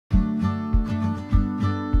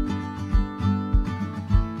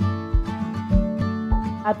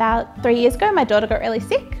About 3 years ago, my daughter got really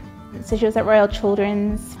sick. So she was at Royal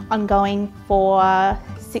Children's ongoing for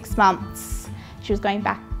 6 months. She was going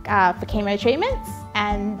back for chemo treatments,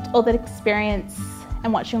 and all that experience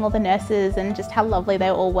and watching all the nurses and just how lovely they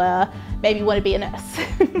all were made me want to be a nurse.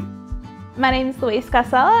 My name is Louise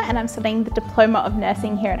Scarcella and I'm studying the Diploma of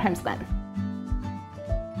Nursing here at Holmesglen.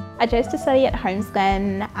 I chose to study at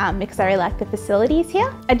Holmesglen because I really like the facilities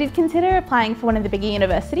here. I did consider applying for one of the bigger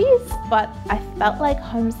universities, but I felt like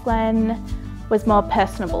Holmesglen was more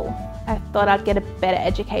personable. I thought I'd get a better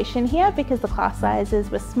education here because the class sizes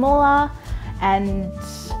were smaller and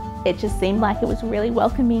it just seemed like it was a really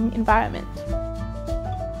welcoming environment.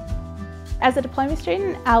 As a diploma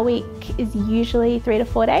student, our week is usually 3 to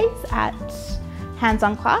 4 days at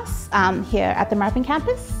hands-on class here at the Moorabbin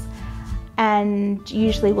campus. And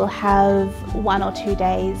usually we'll have 1 or 2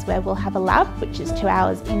 days where we'll have a lab, which is 2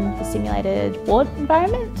 hours in the simulated ward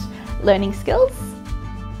environment, learning skills.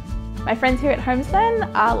 My friends here at Holmesglen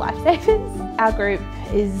are lifesavers. Our group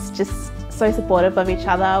is just so supportive of each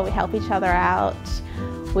other. We help each other out.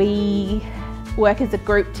 We work as a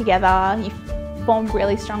group together. You form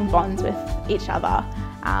really strong bonds with each other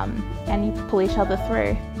and you pull each other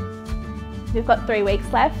through. We've got 3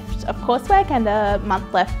 weeks left of coursework and a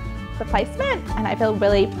month left for placement, and I feel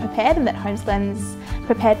really prepared and that Holmesglen's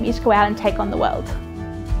prepared me to go out and take on the world.